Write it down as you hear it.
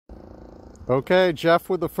Okay, Jeff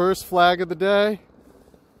with the first flag of the day.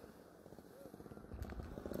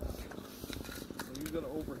 Are you going to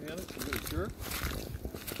overhand it? You get a jerk?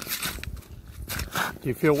 Do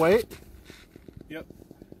you feel weight? Yep.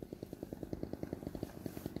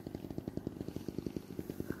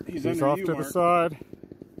 He's off to the side.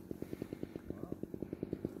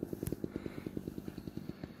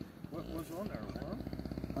 What was on there,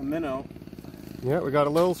 huh? A minnow. Yeah, we got a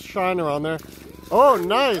little shiner on there. Oh,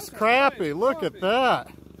 nice crappie. Look at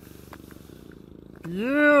that.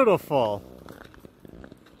 Beautiful.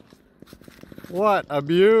 What a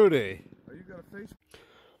beauty. Are you got a face?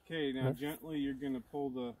 Okay, now gently you're going to pull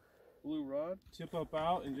the blue rod, tip up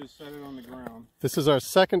out, and just set it on the ground. This is our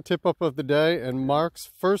second tip up of the day and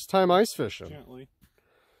Mark's first time ice fishing. Gently.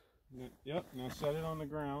 Yep, now set it on the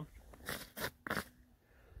ground.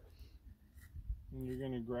 And you're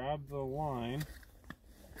going to grab the line.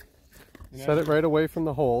 Set it right away from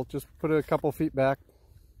the hole. Just put it a couple feet back,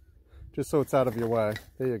 just so it's out of your way.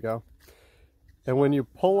 There you go. And when you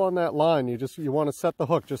pull on that line, you want to set the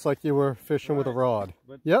hook just like you were fishing with a rod.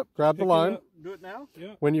 Yep, grab the line. Do it now?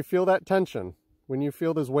 Yep. When you feel that tension, when you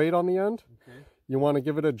feel there's weight on the end, you want to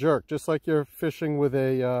give it a jerk, just like you're fishing with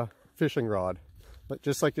a fishing rod,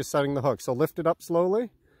 just like you're setting the hook. So lift it up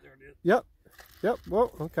slowly. There it is. Yep. Yep. Whoa.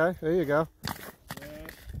 Okay. There you go.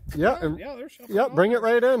 Yeah. There's something. Yep. Bring it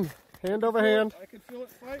right in. Hand over hand. I can feel it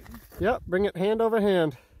fighting. Yep, bring it hand over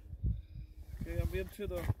hand. Okay, I'm into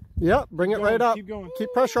the... Yep, bring it right up. Keep going.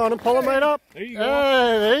 Keep pressure on him, pull him right up. There you go.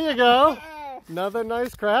 Hey, there you go. Another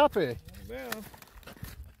nice crappie. Down.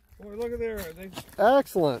 Boy, look at there.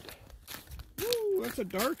 Excellent. Ooh, that's a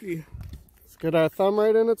darkie. Let's get our thumb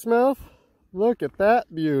right in its mouth. Look at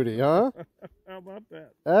that beauty, huh? How about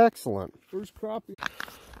that? Excellent. First crappie.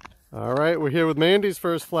 All right, we're here with Mandy's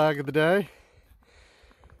first flag of the day.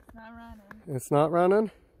 Not running. It's not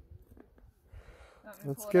running?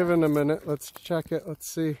 Let's give it a minute. Let's check it. Let's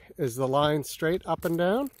see. Is the line straight up and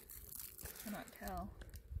down? I cannot tell.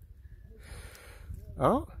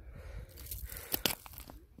 Oh.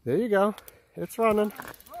 There you go. It's running.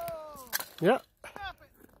 Whoa. Yep.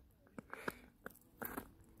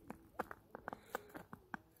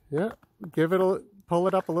 Yeah. Give it a pull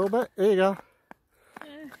it up a little bit. There you go.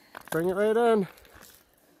 Bring it right in.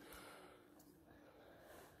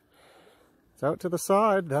 It's out to the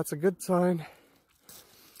side. That's a good sign.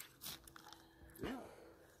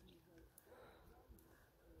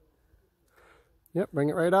 Yep, bring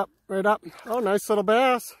it right up, right up. Oh, nice little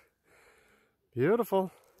bass.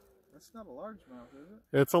 Beautiful. That's not a largemouth, is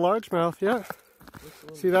it? It's a largemouth, yeah.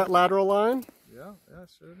 See that lateral line? Yeah,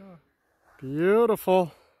 sure enough.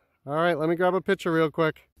 Beautiful. All right, let me grab a picture real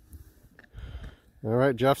quick. All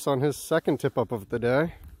right, Jeff's on his second tip up of the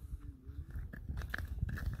day.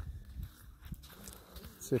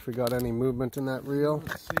 See if we got any movement in that reel.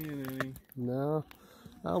 Not seeing any. No.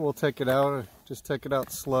 Oh, we'll take it out. Just take it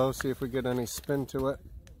out slow. See if we get any spin to it.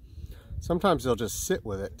 Sometimes they'll just sit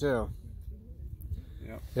with it too.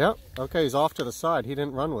 Yep. Yep. Okay, he's off to the side. He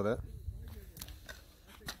didn't run with it.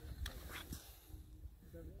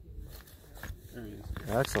 There he is.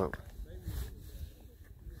 Excellent. Oh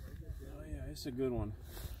yeah, it's a good one.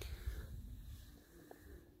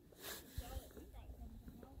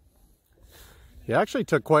 He actually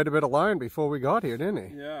took quite a bit of line before we got here, didn't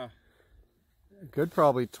he? Yeah. Good,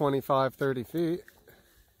 probably 25, 30 feet.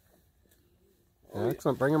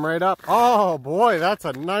 Excellent. Bring him right up. Oh, boy, that's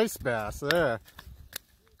a nice bass there.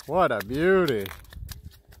 What a beauty.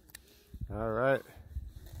 All right.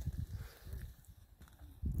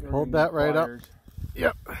 Hold that right up.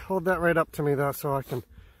 Yep. Hold that right up to me, though, so I can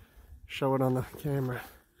show it on the camera.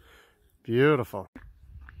 Beautiful.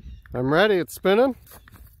 I'm ready. It's spinning.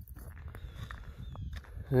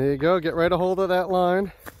 There you go. Get right a hold of that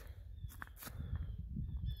line.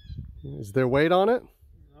 Is there weight on it?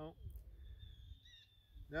 No.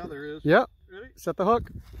 Now there is. Yep. Ready? Set the hook.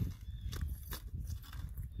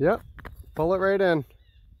 Yep. Pull it right in.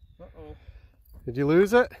 Uh-oh. Did you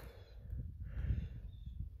lose it?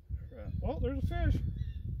 Oh, there's a fish.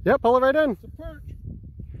 Yep, pull it right in. It's a perch.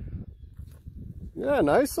 Yeah,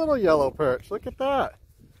 nice little yellow perch. Look at that.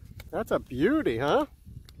 That's a beauty, huh?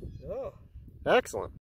 Yeah. Excellent.